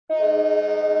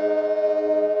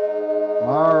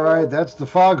All right, that's the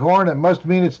foghorn. It must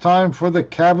mean it's time for the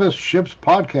Cavas Ships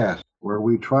Podcast, where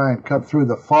we try and cut through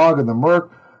the fog and the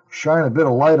murk, shine a bit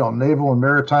of light on naval and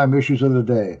maritime issues of the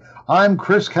day. I'm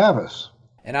Chris Cavas.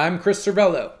 And I'm Chris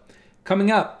Cervello.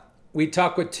 Coming up, we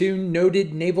talk with two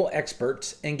noted naval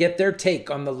experts and get their take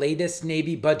on the latest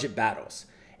Navy budget battles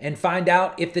and find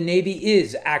out if the Navy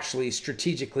is actually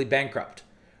strategically bankrupt.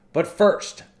 But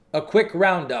first, a quick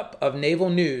roundup of naval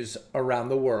news around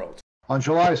the world. On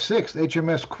July 6th,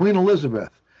 HMS Queen Elizabeth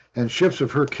and ships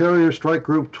of her carrier strike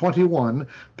group 21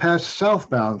 passed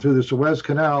southbound through the Suez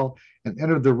Canal and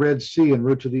entered the Red Sea en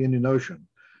route to the Indian Ocean,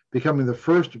 becoming the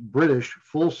first British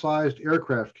full-sized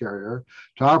aircraft carrier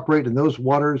to operate in those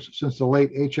waters since the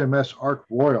late HMS Ark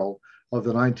Royal of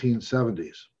the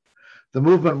 1970s. The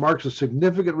movement marks a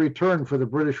significant return for the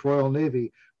British Royal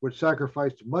Navy, which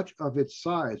sacrificed much of its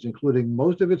size, including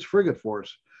most of its frigate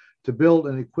force, to build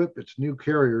and equip its new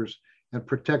carriers and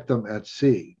protect them at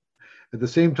sea. At the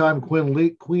same time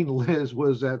Queen Liz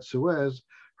was at Suez,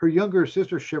 her younger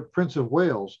sister ship Prince of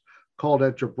Wales called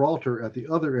at Gibraltar at the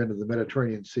other end of the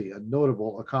Mediterranean Sea, a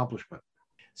notable accomplishment.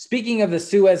 Speaking of the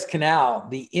Suez Canal,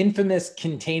 the infamous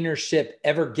container ship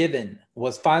Ever Given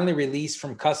was finally released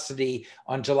from custody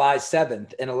on July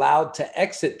 7th and allowed to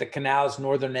exit the canal's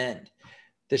northern end.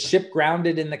 The ship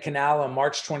grounded in the canal on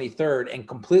March 23rd and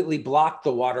completely blocked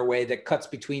the waterway that cuts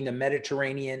between the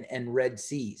Mediterranean and Red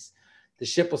Seas. The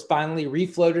ship was finally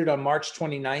refloated on March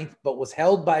 29th, but was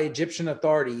held by Egyptian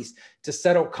authorities to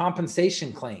settle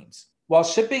compensation claims. While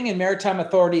shipping and maritime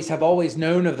authorities have always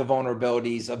known of the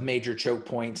vulnerabilities of major choke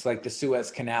points like the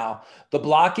Suez Canal, the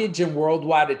blockage and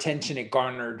worldwide attention it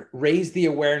garnered raised the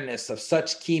awareness of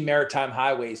such key maritime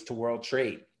highways to world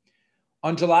trade.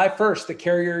 On July 1st, the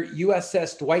carrier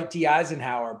USS Dwight D.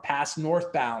 Eisenhower passed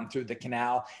northbound through the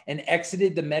canal and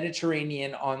exited the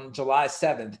Mediterranean on July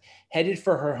 7th, headed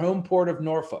for her home port of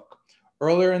Norfolk.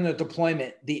 Earlier in the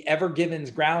deployment, the Ever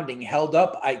Given's grounding held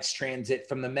up Ike's transit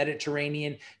from the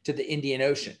Mediterranean to the Indian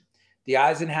Ocean. The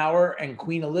Eisenhower and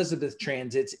Queen Elizabeth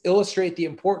transits illustrate the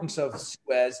importance of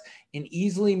Suez in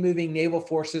easily moving naval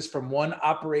forces from one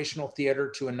operational theater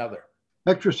to another.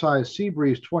 Exercise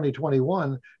Seabreeze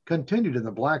 2021 continued in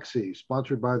the Black Sea,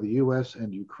 sponsored by the U.S.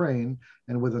 and Ukraine,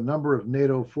 and with a number of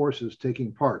NATO forces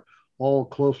taking part, all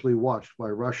closely watched by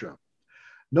Russia.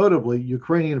 Notably,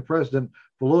 Ukrainian President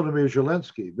Volodymyr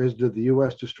Zelensky visited the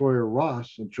U.S. destroyer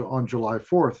Ross on July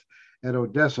 4th at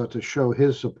Odessa to show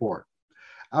his support.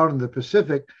 Out in the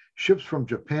Pacific, ships from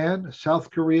Japan,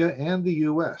 South Korea, and the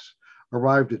U.S.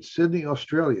 arrived at Sydney,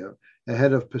 Australia,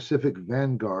 ahead of Pacific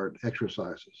Vanguard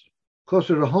exercises.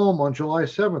 Closer to home, on July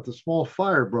 7th, a small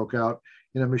fire broke out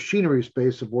in a machinery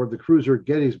space aboard the cruiser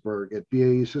Gettysburg at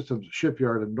BAE Systems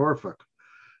shipyard in Norfolk.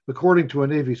 According to a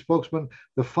Navy spokesman,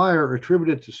 the fire,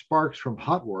 attributed to sparks from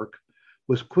hot work,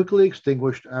 was quickly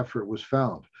extinguished after it was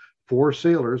found. 4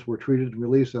 sailors were treated and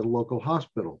released at a local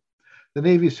hospital. The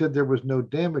Navy said there was no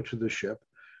damage to the ship,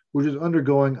 which is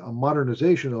undergoing a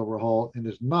modernization overhaul and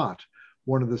is not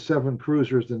one of the 7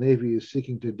 cruisers the Navy is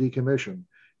seeking to decommission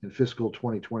in fiscal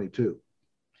 2022.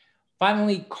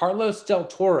 Finally, Carlos Del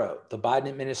Toro, the Biden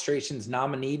administration's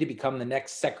nominee to become the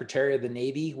next Secretary of the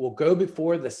Navy, will go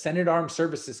before the Senate Armed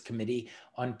Services Committee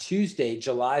on Tuesday,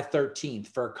 July 13th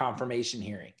for a confirmation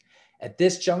hearing. At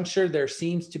this juncture, there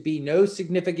seems to be no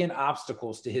significant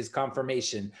obstacles to his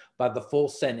confirmation by the full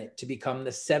Senate to become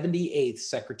the 78th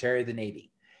Secretary of the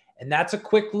Navy. And that's a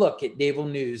quick look at naval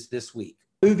news this week.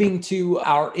 Moving to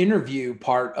our interview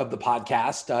part of the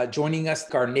podcast, joining us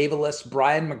are navalist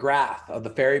Brian McGrath of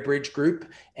the Ferry Bridge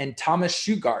Group and Thomas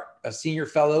Shugart, a senior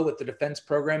fellow with the defense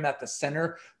program at the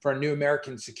Center for New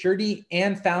American Security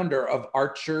and founder of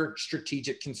Archer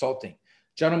Strategic Consulting.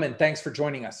 Gentlemen, thanks for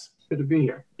joining us. Good to be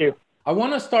here. Thank you. I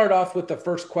want to start off with the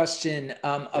first question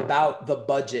about the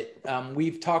budget.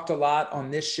 We've talked a lot on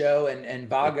this show, and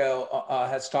Vago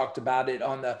has talked about it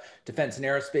on the Defense and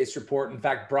Aerospace Report. In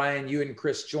fact, Brian, you and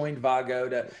Chris joined Vago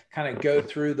to kind of go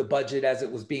through the budget as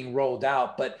it was being rolled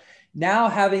out. But now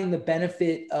having the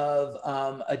benefit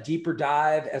of a deeper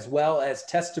dive as well as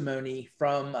testimony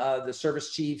from the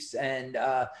service chiefs and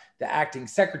the acting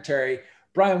secretary,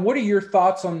 Brian, what are your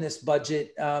thoughts on this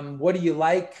budget? What do you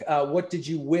like? What did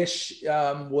you wish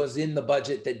was in the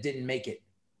budget that didn't make it?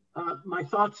 My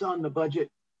thoughts on the budget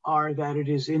are that it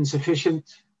is insufficient.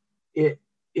 It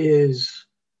is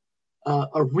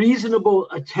a reasonable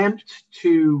attempt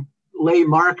to lay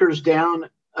markers down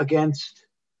against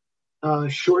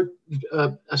short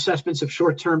assessments of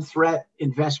short-term threat,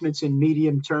 investments in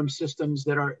medium-term systems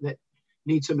that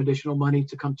need some additional money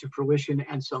to come to fruition,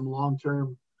 and some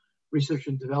long-term research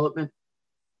and development.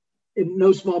 in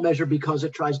no small measure because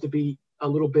it tries to be a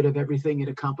little bit of everything. It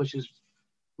accomplishes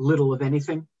little of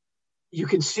anything. You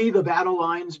can see the battle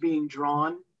lines being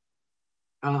drawn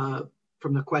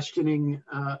from the questioning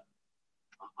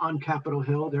on Capitol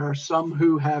Hill. There are some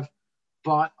who have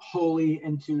bought wholly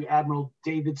into Admiral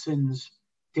Davidson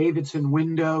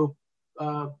window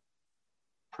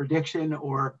prediction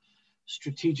or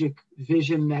strategic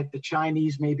vision that the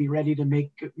Chinese may be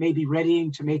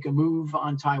readying to make a move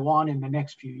on Taiwan in the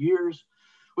next few years,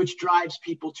 which drives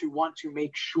people to want to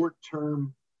make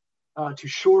short-term, to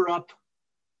shore up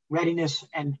readiness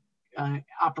and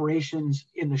operations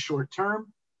in the short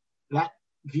term. That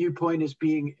viewpoint is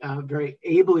being very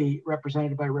ably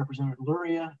represented by Representative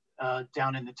Luria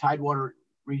down in the Tidewater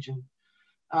region.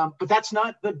 But that's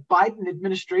not the Biden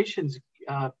administration's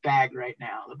bag right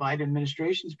now. The Biden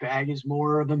administration's bag is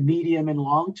more of a medium and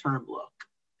long-term look.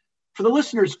 For the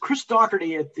listeners, Chris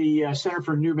Dougherty at the Center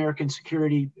for New American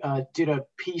Security did a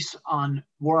piece on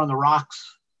War on the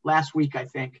Rocks last week, I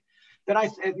think,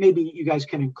 that maybe you guys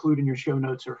can include in your show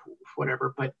notes or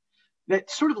whatever, but that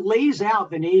sort of lays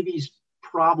out the Navy's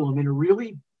problem in a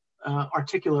really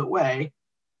articulate way.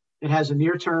 It has a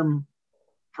near-term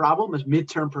problem, a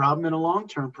midterm problem, and a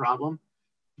long-term problem.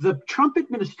 The Trump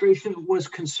administration was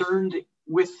concerned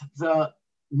with the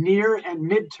near and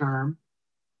midterm.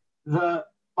 The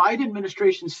Biden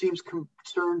administration seems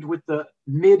concerned with the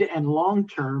mid and long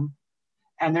term.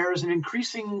 And there is an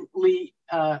increasingly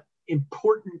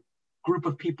important group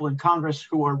of people in Congress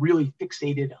who are really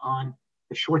fixated on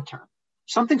the short term.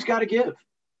 Something's got to give.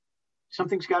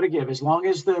 Something's got to give. As long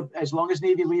as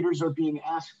Navy leaders are being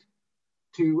asked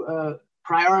to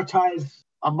prioritize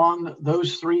among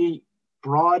those three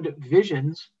broad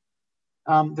visions,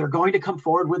 they're going to come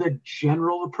forward with a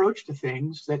general approach to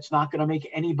things that's not going to make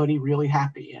anybody really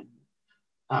happy.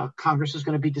 And Congress is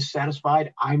going to be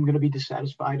dissatisfied. I'm going to be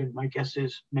dissatisfied. And my guess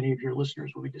is many of your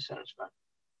listeners will be dissatisfied.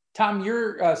 Tom,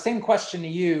 your same question to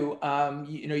you.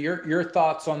 Your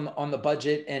thoughts on the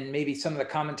budget and maybe some of the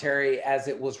commentary as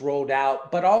it was rolled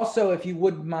out, but also if you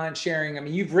wouldn't mind sharing. I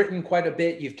mean, you've written quite a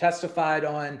bit. You've testified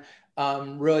on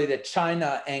really the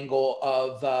China angle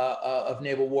of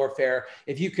naval warfare.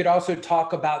 If you could also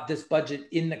talk about this budget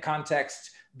in the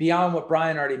context beyond what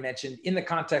Brian already mentioned, in the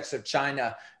context of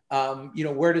China,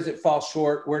 where does it fall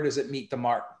short? Where does it meet the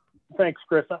mark? Thanks,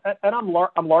 Chris. And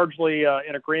I'm largely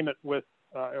in agreement with.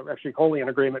 Actually wholly in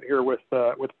agreement here with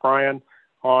Brian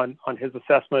on his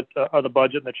assessment of the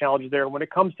budget and the challenges there. When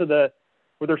it comes to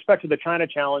with respect to the China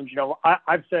challenge,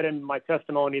 I've said in my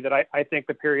testimony that I think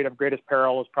the period of greatest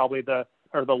peril is probably the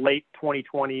late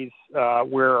 2020s,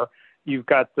 where you've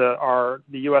got the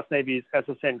U.S. Navy's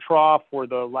SSN Trough, where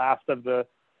the last of the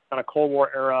kind of Cold War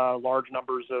era large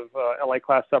numbers of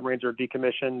LA-class submarines are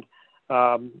decommissioned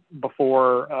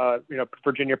before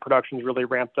Virginia production's really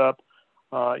ramped up.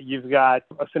 You've got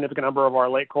a significant number of our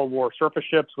late Cold War surface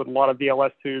ships with a lot of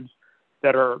VLS tubes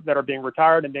that are being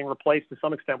retired and being replaced to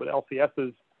some extent with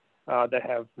LCSs that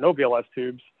have no VLS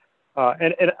tubes.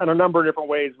 And in a number of different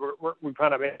ways, we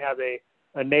kind of have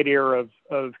a nadir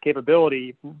of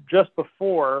capability just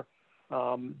before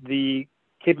the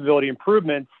capability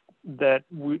improvements that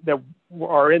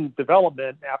are in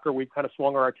development after we've kind of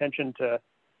swung our attention to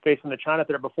facing the China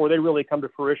threat before they really come to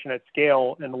fruition at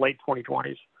scale in the late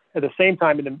 2020s. At the same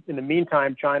time, in the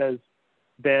meantime, China's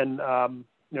been,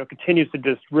 continues to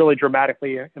just really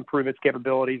dramatically improve its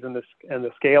capabilities and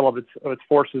the scale of its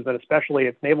forces, and especially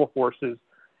its naval forces.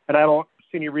 And I don't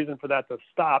see any reason for that to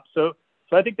stop. So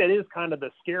I think that is kind of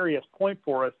the scariest point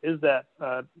for us, is that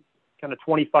kind of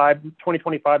 2025 to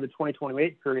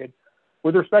 2028 period.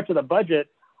 With respect to the budget,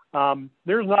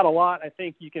 there's not a lot I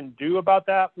think you can do about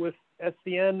that with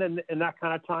SCN and that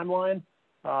kind of timeline.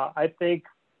 I think.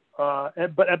 But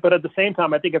at the same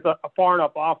time, I think it's far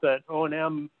enough off that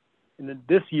O&M in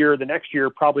this year, the next year,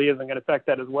 probably isn't going to affect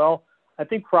that as well. I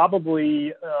think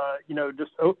probably,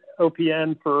 just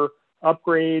OPN for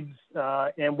upgrades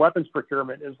and weapons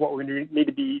procurement is what we need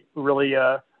to be really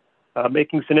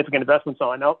making significant investments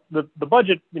on. Now, the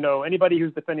budget, anybody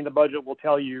who's defending the budget will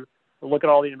tell you, look at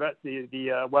all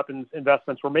the weapons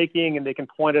investments we're making, and they can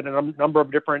point at a number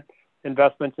of different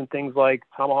investments in things like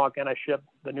Tomahawk anti-ship,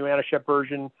 the new anti-ship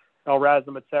version,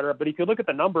 LRASM, et cetera. But if you look at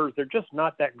the numbers, they're just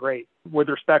not that great with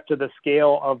respect to the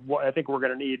scale of what I think we're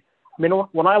going to need. I mean,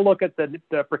 when I look at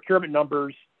the procurement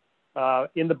numbers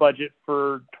in the budget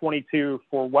for 22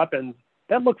 for weapons,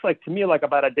 that looks like to me like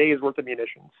about a day's worth of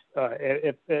munitions,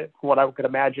 if what I could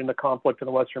imagine the conflict in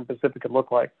the Western Pacific could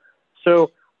look like.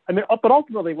 So, I mean, but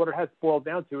ultimately what it has boiled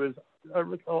down to is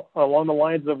along the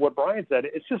lines of what Brian said,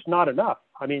 it's just not enough.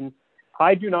 I mean,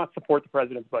 I do not support the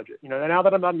president's budget. You know, now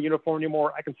that I'm not in uniform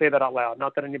anymore, I can say that out loud.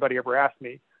 Not that anybody ever asked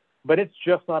me, but it's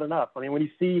just not enough. I mean, when you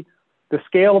see the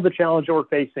scale of the challenge that we're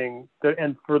facing,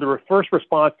 and for the first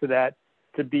response to that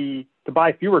to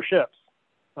buy fewer ships,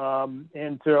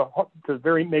 and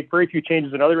to make very few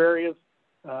changes in other areas,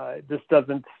 this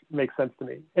doesn't make sense to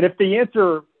me. And if the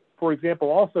answer, for example,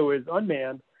 also is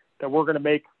unmanned, that we're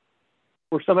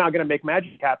somehow going to make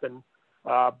magic happen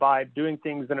by doing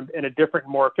things in a different,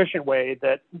 more efficient way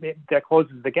that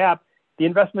closes the gap, the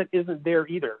investment isn't there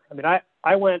either. I mean,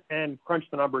 I went and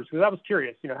crunched the numbers because I was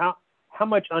curious, you know, how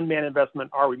much unmanned investment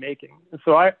are we making? And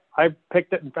so I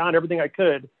picked it and found everything I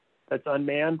could that's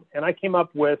unmanned, and I came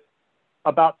up with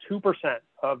about 2%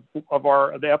 of the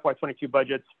FY22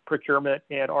 budget's procurement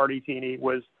and RDT&E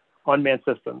was unmanned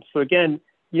systems. So again,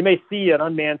 you may see an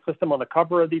unmanned system on the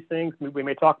cover of these things. We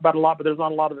may talk about it a lot, but there's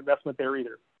not a lot of investment there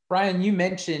either. Brian, you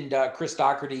mentioned Chris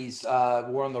Doherty's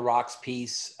War on the Rocks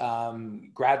piece,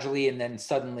 gradually and then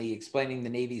suddenly explaining the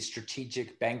Navy's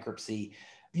strategic bankruptcy.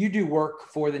 You do work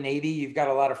for the Navy. You've got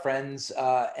a lot of friends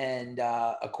and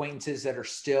acquaintances that are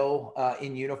still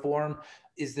in uniform.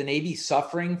 Is the Navy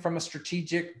suffering from a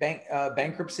strategic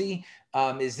bankruptcy?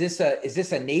 Is this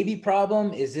a Navy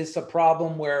problem? Is this a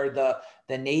problem where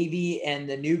the Navy and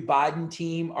the new Biden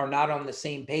team are not on the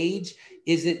same page?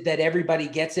 Is it that everybody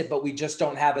gets it, but we just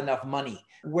don't have enough money?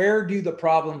 Where do the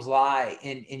problems lie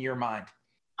in your mind?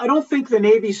 I don't think the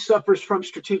Navy suffers from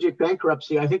strategic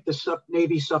bankruptcy. I think the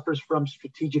Navy suffers from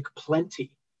strategic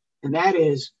plenty. And that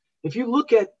is, if you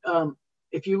look at a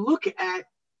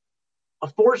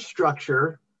force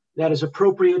structure that is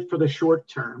appropriate for the short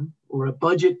term, or a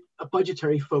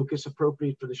budgetary focus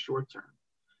appropriate for the short term,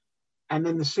 and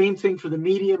then the same thing for the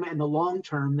medium and the long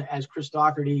term, as Chris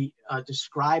Doherty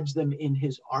describes them in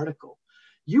his article,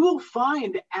 you will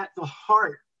find at the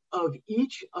heart of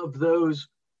each of those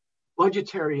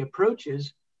budgetary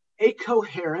approaches a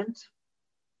coherent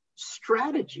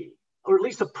strategy, or at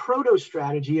least a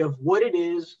proto-strategy of what it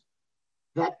is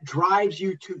that drives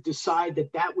you to decide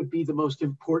that would be the most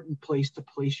important place to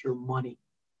place your money.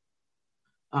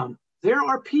 There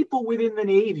are people within the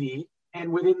Navy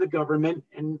and within the government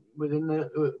and within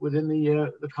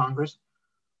the Congress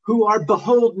who are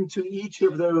beholden to each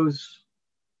of those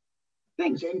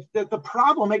things. And the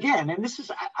problem, again, and this is,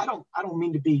 I don't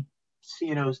mean to be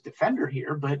CNO's defender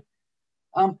here, but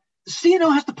the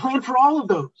CNO has to plan for all of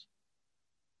those.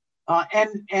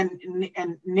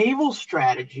 And naval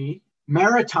strategy,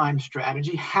 maritime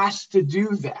strategy has to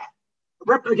do that.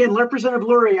 Again, Representative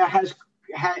Luria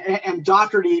and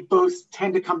Doherty both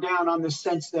tend to come down on the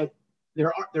sense that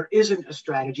there isn't a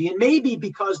strategy, and maybe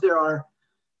because there are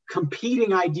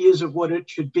competing ideas of what it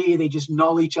should be, they just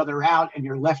null each other out and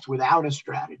you're left without a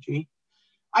strategy.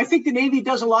 I think the Navy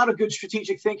does a lot of good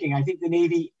strategic thinking. I think the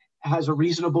Navy has a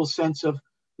reasonable sense of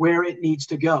where it needs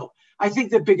to go. I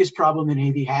think the biggest problem the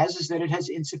Navy has is that it has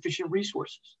insufficient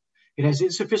resources. It has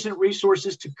insufficient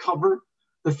resources to cover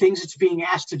the things it's being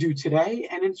asked to do today,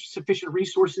 and insufficient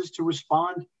resources to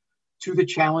respond to the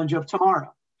challenge of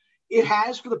tomorrow. It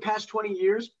has, for the past 20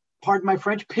 years, pardon my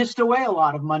French, pissed away a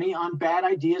lot of money on bad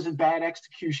ideas and bad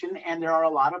execution, and there are a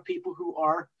lot of people who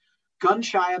are gun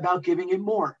shy about giving it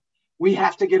more. We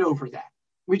have to get over that.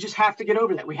 We just have to get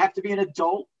over that. We have to be an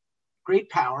adult, great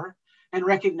power, and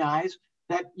recognize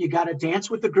that you got to dance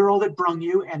with the girl that brung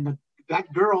you, and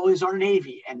that girl is our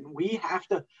Navy. And we have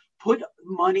to put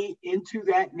money into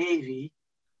that Navy,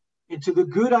 into the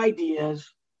good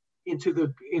ideas, into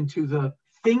the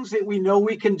things that we know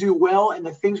we can do well, and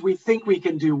the things we think we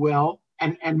can do well,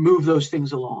 and move those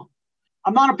things along.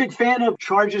 I'm not a big fan of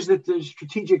charges that there's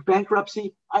strategic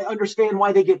bankruptcy. I understand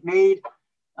why they get made.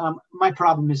 My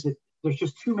problem is that there's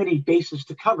just too many bases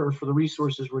to cover for the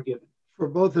resources we're given. For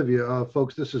both of you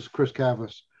folks, this is Chris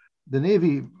Cavas. The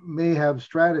Navy may have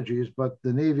strategies, but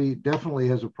the Navy definitely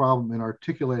has a problem in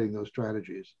articulating those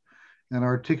strategies and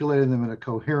articulating them in a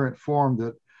coherent form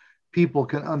that people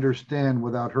can understand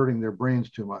without hurting their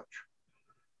brains too much.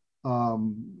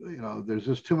 There's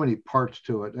just too many parts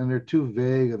to it, and they're too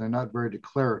vague, and they're not very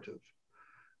declarative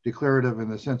in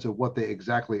the sense of what they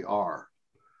exactly are.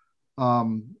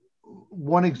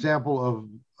 One example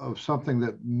of something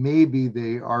that maybe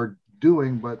they are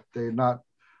doing, but they're not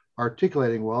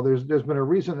articulating well, there's been a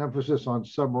recent emphasis on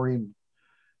submarine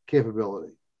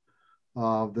capability.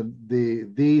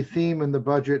 The theme in the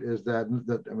budget is that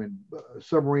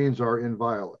submarines are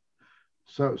inviolate.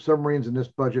 So submarines in this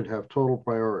budget have total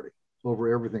priority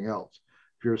over everything else.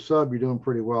 If you're a sub, you're doing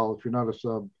pretty well. If you're not a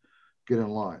sub, get in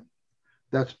line.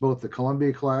 That's both the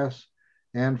Columbia class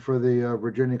and for the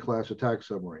Virginia class attack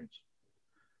submarines.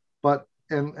 But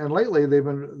and lately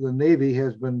the Navy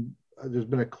has been there's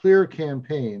been a clear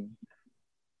campaign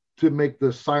to make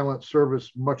the silent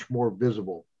service much more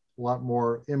visible, a lot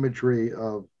more imagery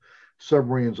of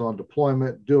submarines on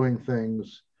deployment, doing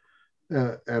things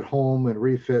at home and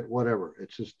refit, whatever.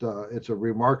 It's just, it's a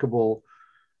remarkable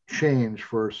change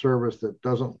for a service that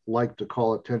doesn't like to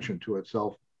call attention to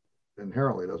itself,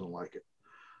 inherently doesn't like it.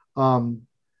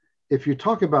 If you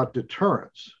talk about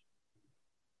deterrence,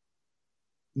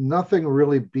 nothing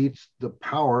really beats the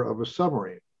power of a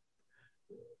submarine.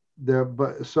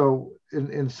 So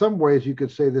in some ways, you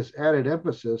could say this added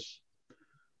emphasis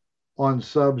on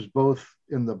subs, both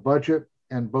in the budget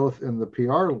and both in the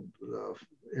PR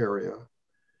area,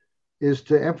 is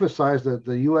to emphasize that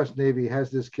the U.S. Navy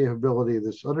has this capability,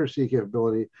 this undersea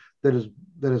capability that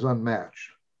is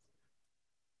unmatched.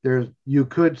 You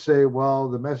could say, well,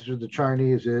 the message of the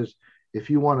Chinese is, if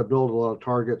you want to build a lot of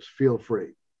targets, feel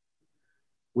free.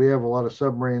 We have a lot of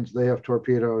submarines, they have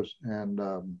torpedoes,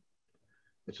 and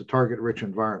it's a target-rich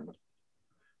environment.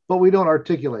 But we don't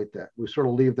articulate that. We sort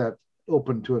of leave that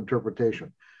open to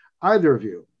interpretation. Either of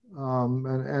you,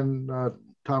 and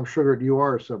Tom Sugar, you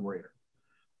are a submariner.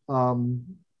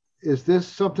 Is this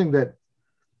something that,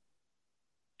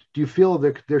 do you feel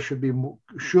that there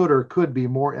should or could be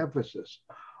more emphasis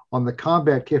on the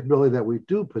combat capability that we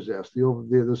do possess,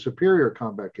 the superior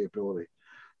combat capability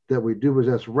that we do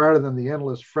possess, rather than the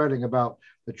endless fretting about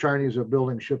the Chinese are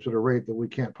building ships at a rate that we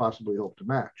can't possibly hope to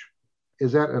match?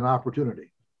 Is that an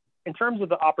opportunity? In terms of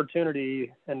the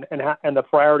opportunity and the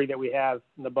priority that we have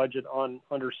in the budget on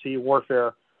undersea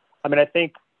warfare, I mean, I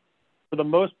think for the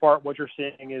most part, what you're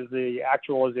seeing is the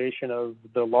actualization of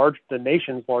the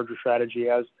nation's larger strategy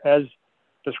as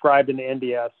described in the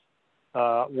NDS,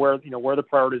 where the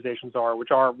prioritizations are,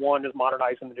 which are, one is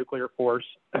modernizing the nuclear force,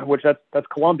 which that's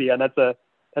Columbia, and that's a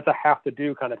have to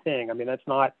do kind of thing. I mean, that's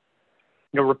not,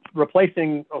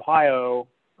 replacing Ohio,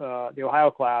 the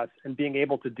Ohio class, and being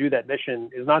able to do that mission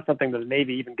is not something that the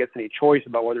Navy even gets any choice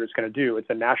about whether it's going to do. It's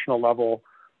a national level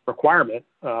requirement,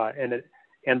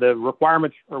 and the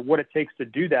requirements or what it takes to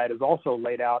do that is also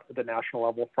laid out at the national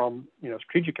level from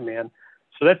Strategic Command.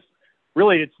 So that's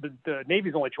really, it's the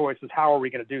Navy's only choice is how are we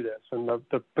going to do this, and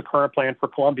the current plan for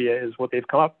Columbia is what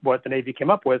the Navy came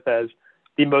up with as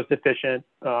the most efficient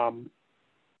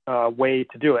way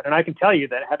to do it. And I can tell you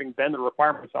that, having been the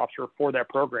requirements officer for that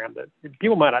program, that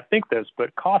people might not think this,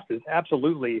 but cost is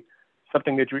absolutely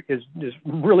something that is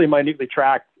really minutely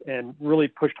tracked and really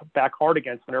pushed back hard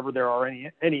against whenever there are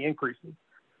any increases,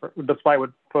 despite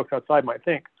what folks outside might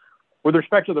think. With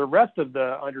respect to the rest of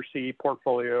the undersea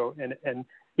portfolio, and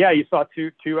yeah, you saw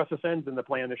two SSNs in the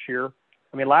plan this year.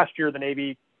 I mean, last year, the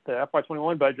Navy, the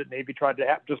FY21 budget, Navy tried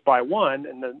to just buy one,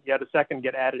 and then you had a second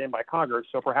get added in by Congress.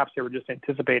 So perhaps they were just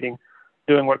anticipating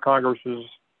doing what Congress was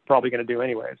probably going to do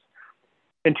anyways.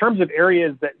 In terms of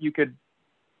areas that you could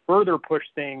further push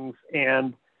things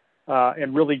and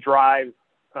really drive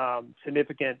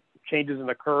significant changes in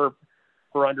the curve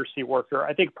for undersea warfare,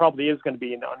 I think probably is going to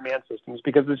be in unmanned systems,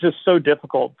 because it's just so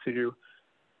difficult to.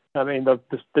 I mean,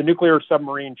 the nuclear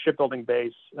submarine shipbuilding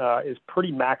base is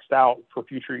pretty maxed out for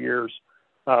future years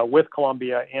with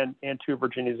Columbia and 2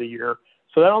 Virginias a year.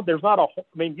 So there's not I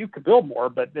mean, you could build more,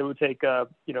 but it would take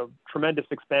tremendous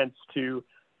expense to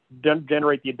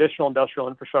generate the additional industrial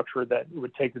infrastructure that it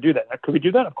would take to do that. Could we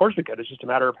do that? Of course we could. It's just a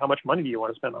matter of how much money do you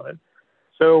want to spend on it.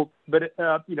 So, but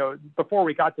before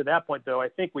we got to that point, though, I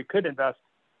think we could invest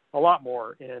a lot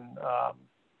more in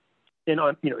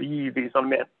UUVs,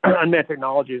 unmanned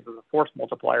technologies, as a force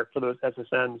multiplier for those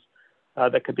SSNs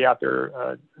that could be out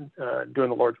there doing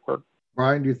the Lord's work.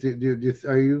 Brian, do you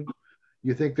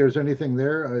think there's anything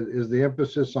there? Is the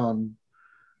emphasis on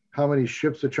how many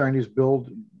ships the Chinese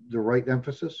build the right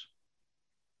emphasis?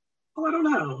 Oh, I don't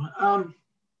know.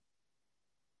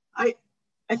 I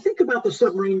think about the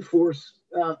submarine force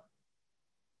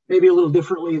maybe a little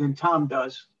differently than Tom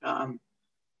does.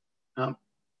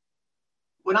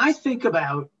 When I think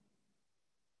about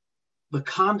the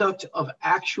conduct of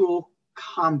actual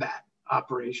combat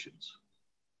operations,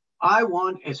 I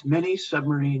want as many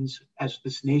submarines as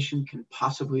this nation can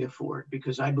possibly afford,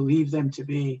 because I believe them to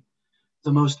be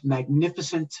the most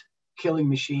magnificent killing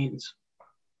machines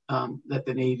that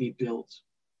the Navy builds.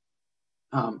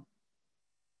 And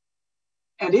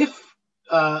if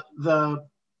the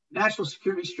National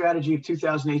Security Strategy of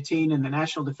 2018 and the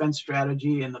National Defense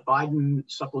Strategy and the Biden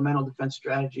Supplemental Defense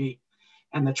Strategy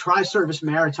and the Tri-Service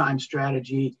Maritime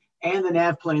Strategy and the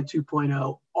NAV Plan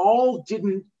 2.0 all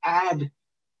didn't add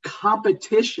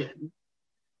competition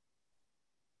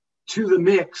to the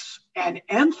mix and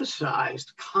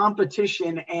emphasized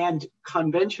competition and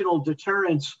conventional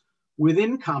deterrence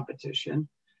within competition,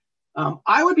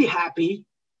 I would be happy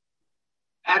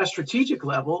at a strategic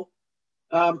level,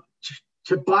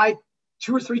 to buy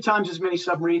 2 or 3 times as many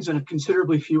submarines and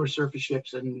considerably fewer surface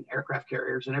ships and aircraft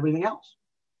carriers and everything else,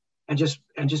 and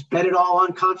just bet it all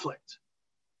on conflict.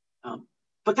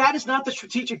 But that is not the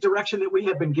strategic direction that we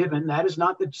have been given. That is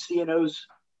not the CNO's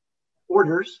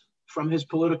orders from his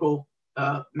political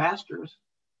masters.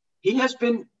 He has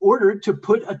been ordered to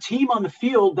put a team on the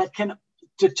field that can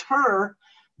deter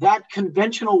that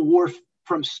conventional war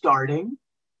from starting.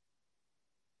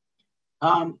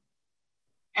 And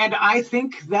I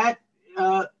think that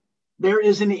there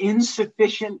is an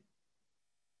insufficient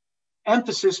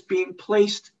emphasis being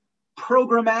placed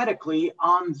programmatically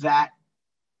on that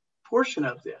portion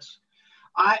of this.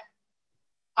 I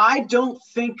don't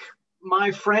think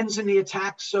my friends in the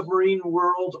attack submarine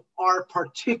world are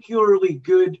particularly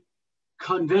good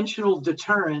conventional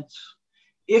deterrents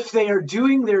if they are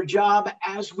doing their job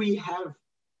as we have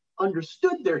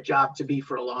understood their job to be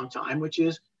for a long time, which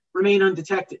is remain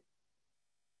undetected.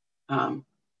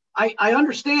 I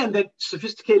understand that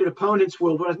sophisticated opponents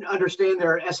will understand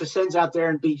there are SSNs out there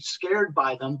and be scared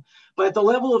by them, but at the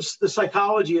level of the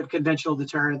psychology of conventional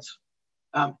deterrence,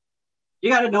 you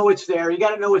got to know it's there. You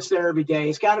got to know it's there every day.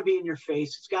 It's got to be in your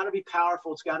face. It's got to be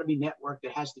powerful. It's got to be networked.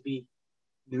 It has to be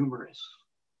numerous.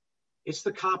 It's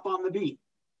the cop on the beat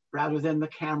rather than the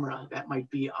camera that might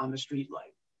be on the street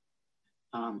light.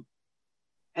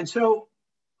 And so,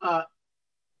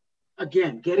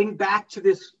 again, getting back to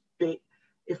this,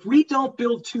 if we don't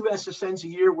build 2 SSNs a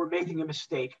year, we're making a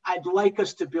mistake. I'd like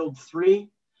us to build 3.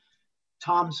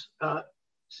 Tom's the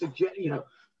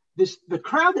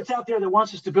crowd that's out there that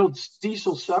wants us to build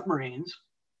diesel submarines,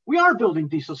 we are building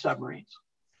diesel submarines.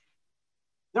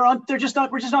 We're just not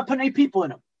putting any people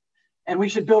in them. And we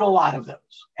should build a lot of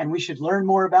those. And we should learn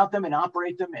more about them and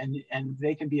operate them, and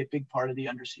they can be a big part of the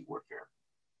undersea warfare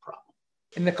problem.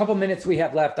 In the couple minutes we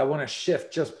have left, I want to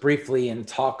shift just briefly and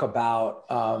talk about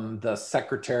the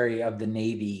Secretary of the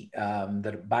Navy.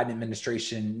 The Biden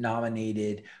administration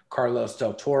nominated Carlos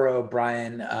Del Toro.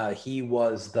 Brian, he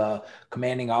was the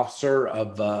commanding officer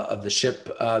of the ship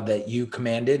that you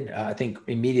commanded. I think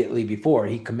immediately before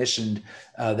he commissioned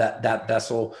that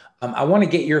vessel. I want to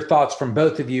get your thoughts from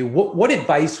both of you. What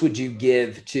advice would you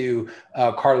give to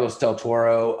Carlos Del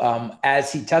Toro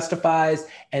as he testifies?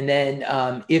 And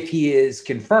then if he is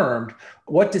confirmed,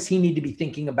 what does he need to be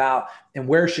thinking about, and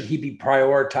where should he be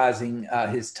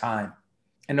prioritizing his time?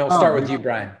 And I'll start with you,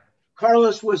 Brian.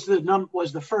 Carlos was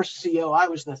the first CO. I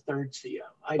was the third CO.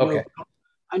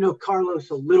 I know Carlos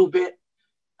a little bit.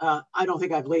 I don't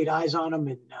think I've laid eyes on him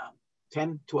in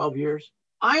 10, 12 years.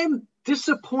 I am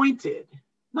disappointed,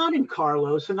 not in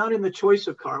Carlos and not in the choice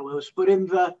of Carlos, but in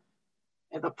the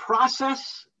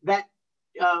process that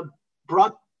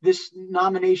brought this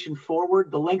nomination forward,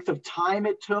 the length of time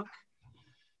it took,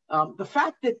 the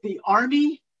fact that the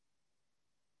Army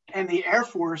and the Air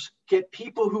Force get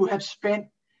people who have spent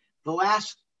the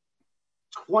last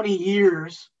 20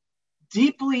 years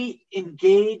deeply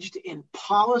engaged in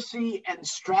policy and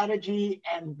strategy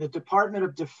and the Department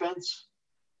of Defense.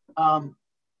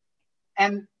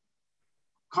 And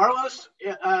Carlos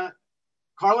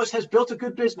has built a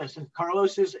good business, and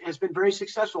Carlos has been very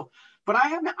successful. But I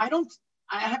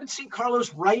haven't seen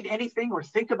Carlos write anything or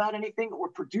think about anything or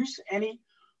produce any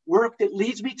work that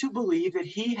leads me to believe that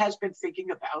he has been thinking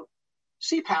about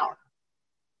sea power.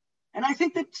 And I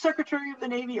think that Secretary of the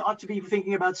Navy ought to be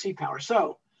thinking about sea power.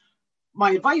 So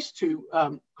my advice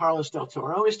to Carlos Del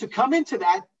Toro is to come into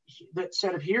that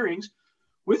set of hearings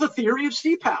with a theory of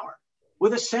sea power,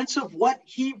 with a sense of what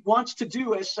he wants to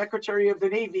do as Secretary of the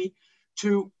Navy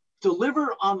to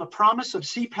deliver on the promise of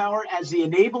sea power as the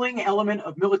enabling element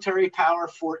of military power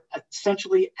for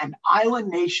essentially an island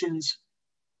nation's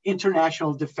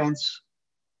international defense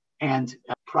and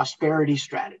prosperity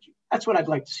strategy. That's what I'd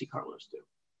like to see Carlos do.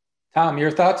 Tom,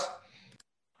 your thoughts?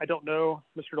 I don't know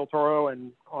Mr. Del Toro,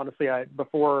 and honestly,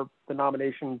 before the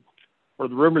nomination or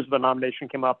the rumors of the nomination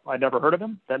came up, I'd never heard of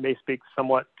him. That may speak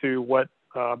somewhat to what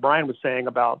Brian was saying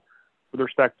about with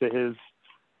respect to his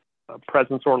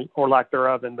presence or lack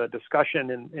thereof in the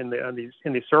discussion in these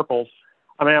circles.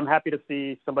 I mean, I'm happy to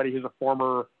see somebody who's a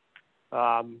former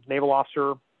naval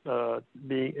officer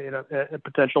potentially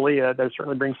that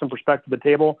certainly brings some perspective to the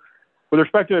table. With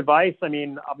respect to advice, I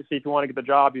mean, obviously, if you want to get the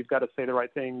job, you've got to say the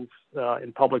right things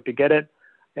in public to get it.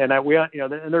 And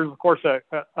and there's of course an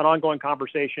ongoing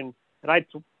conversation. And I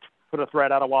put a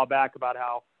thread out a while back about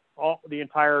how the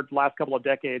entire last couple of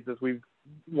decades, as we've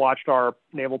watched our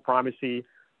naval primacy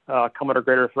come under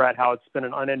greater threat, how it's been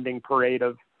an unending parade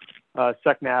of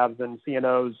SecNavs and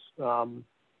CNOs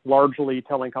largely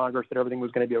telling Congress that everything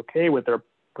was going to be okay with their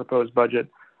proposed budget.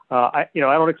 I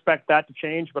don't expect that to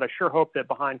change, but I sure hope that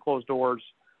behind closed doors,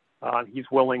 he's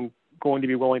going to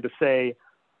be willing to say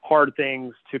hard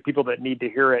things to people that need to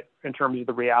hear it in terms of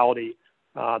the reality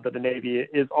that the Navy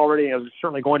is already and is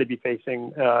certainly going to be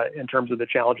facing in terms of the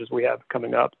challenges we have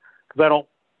coming up. Because I don't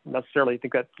necessarily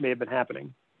think that may have been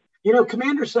happening.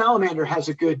 Commander Salamander has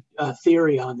a good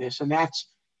theory on this, and that's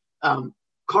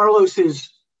Carlos's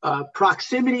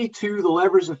proximity to the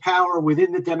levers of power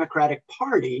within the Democratic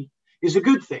Party is a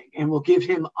good thing and will give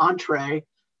him entree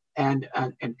and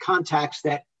contacts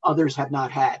that others have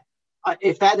not had.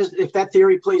 If that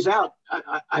theory plays out,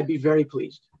 I'd be very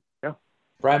pleased. Yeah.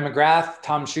 Brian McGrath,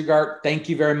 Tom Shugart, thank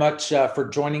you very much for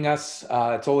joining us.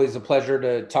 It's always a pleasure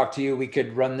to talk to you. We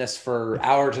could run this for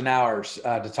hours and hours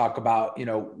to talk about,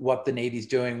 what the Navy's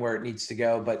doing, where it needs to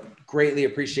go, but greatly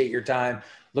appreciate your time.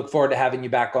 Look forward to having you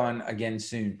back on again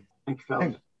soon. Thank you,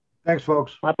 fellas. Thanks,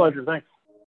 folks. My pleasure. Thanks.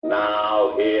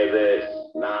 Now hear this.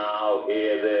 Now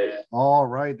hear this. All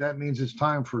right. That means it's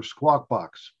time for Squawk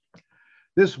Box.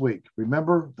 This week,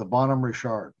 remember the Bonhomme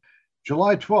Richard.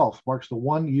 July 12th marks the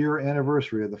 1-year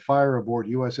anniversary of the fire aboard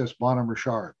USS Bonhomme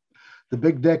Richard. The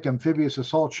big deck amphibious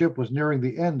assault ship was nearing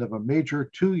the end of a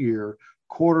major 2-year,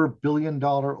 $250 million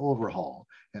overhaul,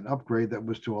 an upgrade that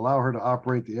was to allow her to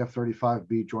operate the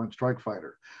F-35B Joint Strike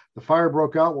Fighter. The fire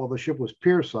broke out while the ship was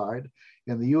pierside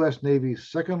in the U.S. Navy's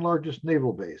second largest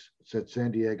naval base, at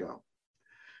San Diego.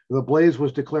 The blaze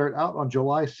was declared out on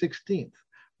July 16th,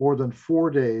 more than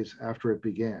 4 days after it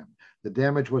began. The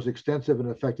damage was extensive and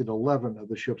affected 11 of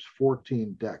the ship's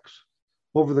 14 decks.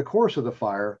 Over the course of the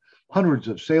fire, hundreds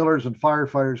of sailors and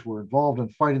firefighters were involved in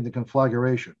fighting the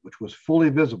conflagration, which was fully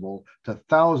visible to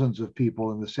thousands of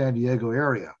people in the San Diego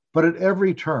area. But at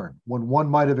every turn, when one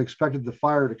might have expected the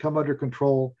fire to come under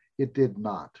control, it did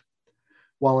not.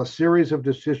 While a series of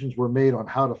decisions were made on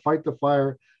how to fight the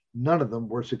fire, none of them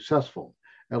were successful,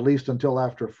 at least until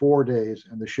after 4 days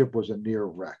and the ship was a near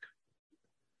wreck.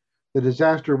 The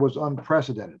disaster was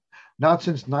unprecedented. Not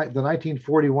since the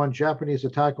 1941 Japanese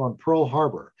attack on Pearl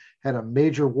Harbor had a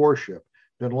major warship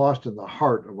been lost in the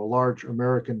heart of a large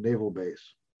American naval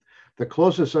base. The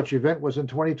closest such event was in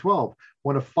 2012,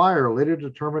 when a fire later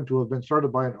determined to have been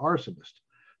started by an arsonist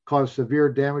caused severe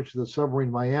damage to the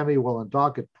submarine Miami while in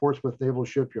dock at Portsmouth Naval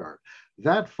Shipyard.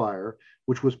 That fire,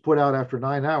 which was put out after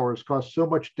 9 hours, caused so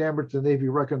much damage the Navy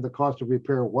reckoned the cost of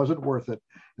repair wasn't worth it,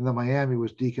 and the Miami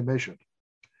was decommissioned.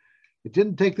 It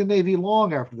didn't take the Navy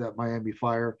long after that Miami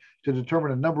fire to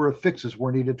determine a number of fixes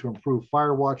were needed to improve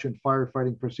fire watch and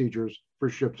firefighting procedures for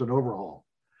ships in overhaul.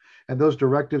 And those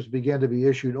directives began to be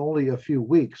issued only a few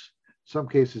weeks, some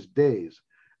cases days,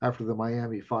 after the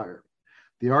Miami fire.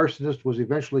 The arsonist was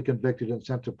eventually convicted and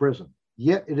sent to prison.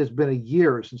 Yet it has been a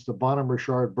year since the Bonhomme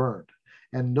Richard burned,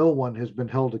 and no one has been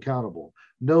held accountable,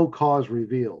 no cause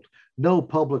revealed, no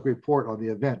public report on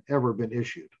the event ever been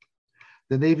issued.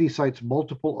 The Navy cites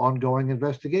multiple ongoing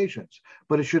investigations,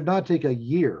 but it should not take a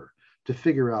year to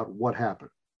figure out what happened.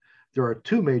 There are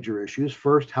two major issues.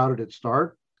 First, how did it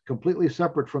start? Completely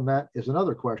separate from that is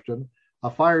another question. A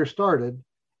fire started,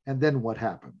 and then what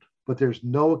happened? But there's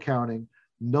no accounting,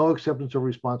 no acceptance of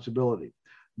responsibility,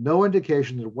 no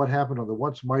indication that what happened on the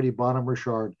once mighty Bonhomme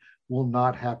Richard will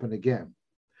not happen again.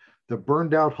 The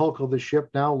burned out hulk of the ship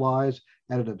now lies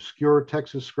at an obscure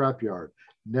Texas scrapyard,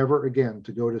 never again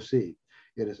to go to sea.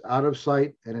 It is out of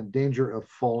sight and in danger of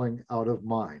falling out of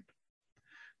mind.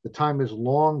 The time is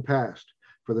long past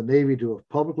for the Navy to have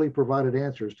publicly provided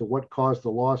answers to what caused the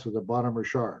loss of the Bonhomme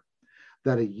Richard.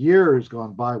 That a year has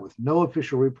gone by with no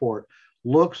official report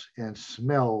looks and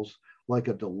smells like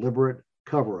a deliberate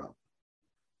cover-up.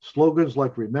 Slogans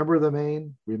like Remember the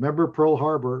Maine, Remember Pearl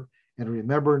Harbor, and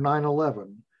Remember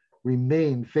 9/11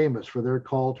 remain famous for their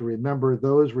call to remember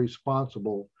those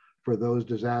responsible for those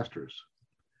disasters.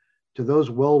 To those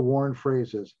well-worn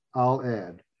phrases, I'll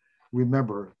add,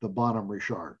 remember the Bonhomme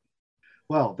Richard.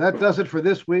 Well, that does it for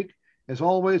this week. As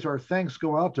always, our thanks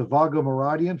go out to Vago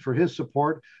Muradian for his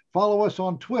support. Follow us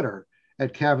on Twitter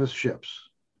at Cavas Ships.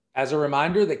 As a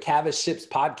reminder, the Cavas Ships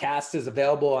podcast is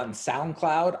available on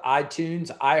SoundCloud, iTunes,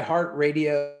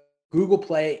 iHeartRadio, Google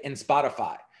Play, and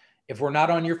Spotify. If we're not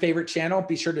on your favorite channel,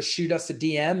 be sure to shoot us a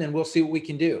DM and we'll see what we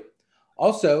can do.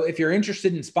 Also, if you're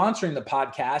interested in sponsoring the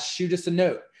podcast, shoot us a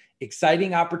note.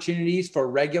 Exciting opportunities for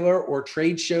regular or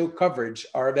trade show coverage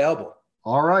are available.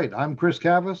 All right. I'm Chris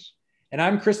Cavas. And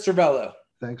I'm Chris Cervello.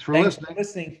 Thanks for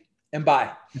listening. And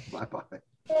bye. Bye-bye.